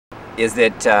is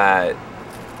that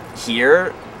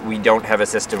here we don't have a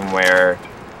system where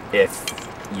if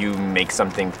you make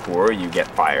something poor, you get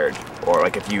fired, or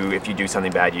like if you do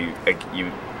something bad, you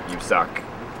suck.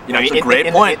 You know, that's a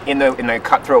great point. In the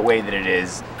cutthroat way that it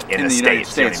is in the United States,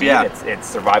 States, you know what I mean? It's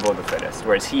survival of the fittest.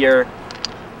 Whereas here,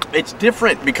 it's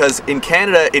different because in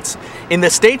Canada, in the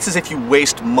States is if you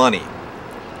waste money,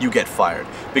 you get fired.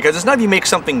 Because it's not if you make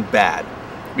something bad.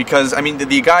 Because, I mean,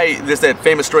 the guy, there's that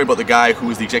famous story about the guy who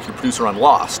was the executive producer on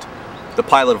Lost, the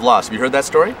pilot of Lost. Have you heard that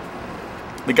story?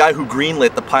 The guy who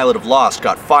greenlit the pilot of Lost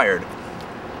got fired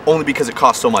only because it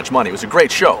cost so much money. It was a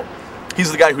great show.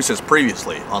 He's the guy who says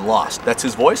previously on Lost. That's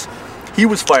his voice. He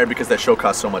was fired because that show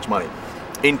cost so much money.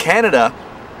 In Canada,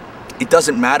 it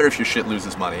doesn't matter if your shit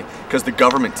loses money because the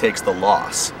government takes the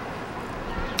loss.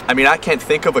 I mean, I can't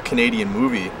think of a Canadian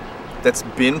movie that's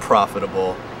been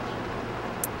profitable.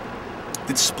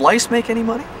 Did Splice make any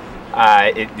money?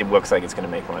 it looks like it's going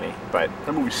to make money, but...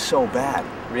 That movie's so bad.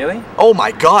 Really? Oh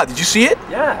my god, did you see it?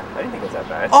 Yeah, I didn't think it was that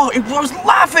bad. Oh, I was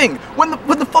laughing when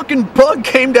the fucking bug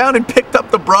came down and picked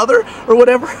up the brother or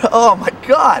whatever. Oh my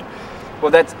god.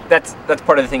 Well, that's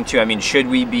part of the thing too. I mean, should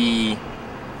we be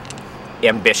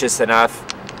ambitious enough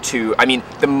to... I mean,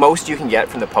 the most you can get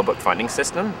from the public funding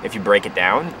system, if you break it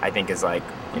down, I think is like,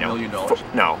 you know... $1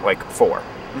 million? No, like 4.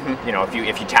 Mm-hmm. You know,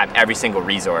 if you tap every single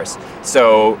resource.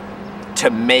 So to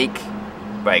make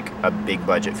like a big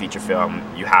budget feature film,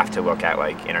 you have to look at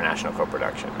like international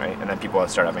co-production, right? And then people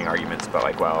start having arguments about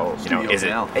like, well, you know, is it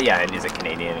and is it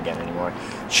Canadian again anymore?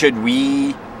 Should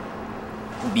we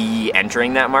be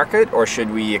entering that market, or should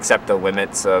we accept the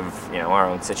limits of, you know, our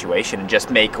own situation and just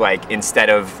make like, instead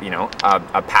of, you know,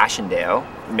 a Passchendaele,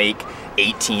 make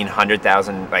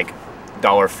 $1,800,000 like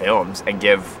dollar films and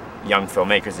give young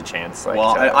filmmakers a chance? Like,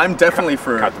 well, I'm definitely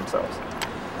for cut themselves.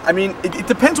 I mean, it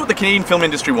depends what the Canadian film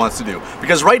industry wants to do,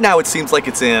 because right now it seems like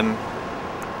it's in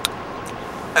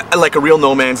like a real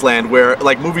no man's land, where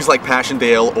like movies like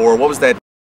Passchendaele, or what was that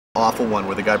awful one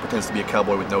where the guy pretends to be a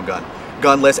cowboy with no gun,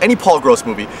 Gunless, any Paul Gross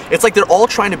movie, it's like they're all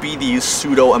trying to be these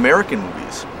pseudo-American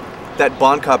movies. That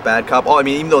Bon Cop, Bad Cop, I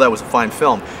mean, even though that was a fine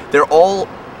film, they're all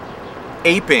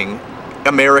aping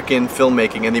American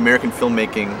filmmaking and the American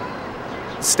filmmaking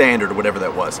standard, or whatever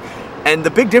that was. And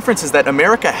the big difference is that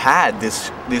America had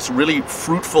this really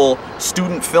fruitful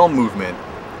student film movement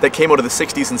that came out of the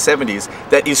 60s and 70s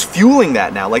that is fueling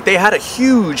that now. Like, they had a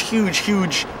huge,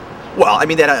 well, I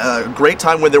mean, they had a great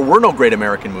time when there were no great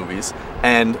American movies,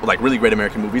 and like really great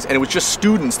American movies, and it was just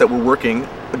students that were working,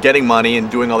 getting money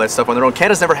and doing all that stuff on their own.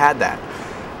 Canada's never had that.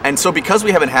 And so because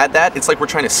we haven't had that, it's like we're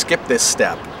trying to skip this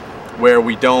step where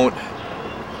we're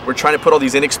trying to put all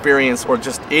these inexperienced or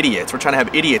just idiots, we're trying to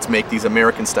have idiots make these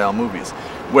American style movies.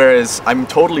 Whereas I'm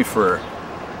totally for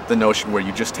the notion where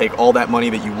you just take all that money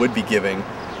that you would be giving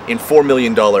in $4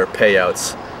 million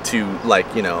payouts to, like,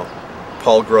 you know,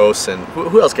 Paul Gross and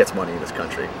who else gets money in this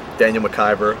country? Daniel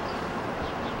McIver.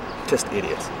 Just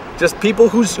idiots. Just people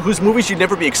whose movies you'd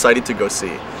never be excited to go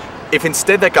see. If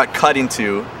instead that got cut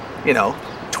into, you know,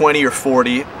 20 or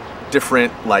 40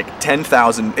 different, like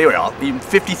 $10,000, even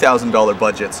 $50,000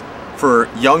 budgets for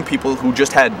young people who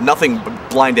just had nothing but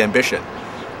blind ambition,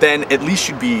 then at least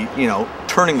you'd be, you know,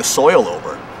 turning the soil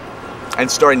over and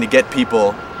starting to get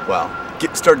people, well,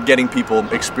 start getting people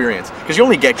experience. Because you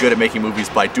only get good at making movies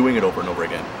by doing it over and over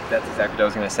again. That's exactly what I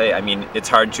was going to say. I mean, it's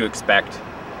hard to expect,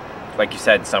 like you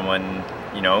said, someone,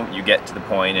 you know, you get to the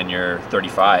point and you're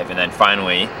 35 and then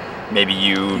finally maybe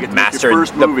you master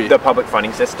the public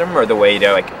funding system, or the way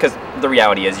to, like, because the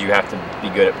reality is you have to be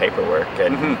good at paperwork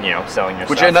and, you know, selling your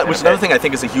stuff. Which is another thing I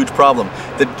think is a huge problem.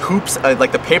 The hoops,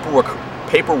 like the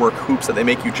paperwork hoops that they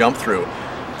make you jump through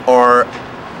are,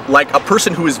 like, a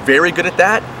person who is very good at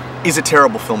that is a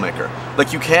terrible filmmaker.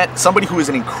 Like, you can't, somebody who is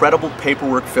an incredible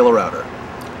paperwork filler-outer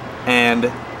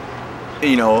and,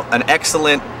 you know, an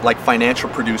excellent, like, financial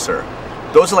producer,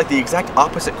 those are like the exact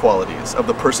opposite qualities of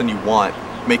the person you want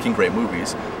making great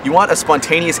movies. You want a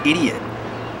spontaneous idiot.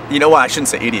 You know what, I shouldn't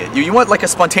say idiot. You want like a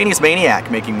spontaneous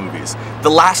maniac making movies. The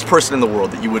last person in the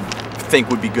world that you would think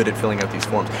would be good at filling out these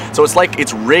forms. So it's like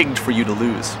it's rigged for you to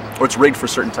lose, or it's rigged for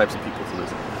certain types of people to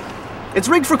lose. It's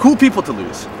rigged for cool people to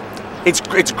lose.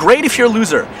 It's great if you're a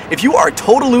loser. If you are a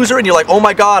total loser and you're like, oh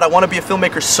my god, I want to be a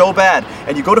filmmaker so bad,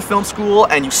 and you go to film school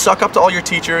and you suck up to all your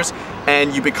teachers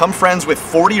and you become friends with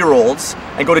 40-year-olds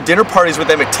and go to dinner parties with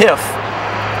them at TIFF,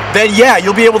 then yeah,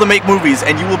 you'll be able to make movies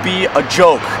and you will be a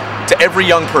joke to every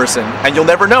young person, and you'll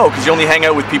never know because you only hang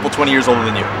out with people 20 years older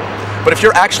than you. But if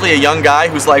you're actually a young guy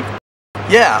who's like,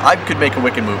 yeah, I could make a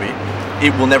wicked movie,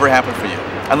 it will never happen for you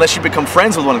unless you become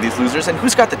friends with one of these losers, and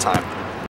who's got the time?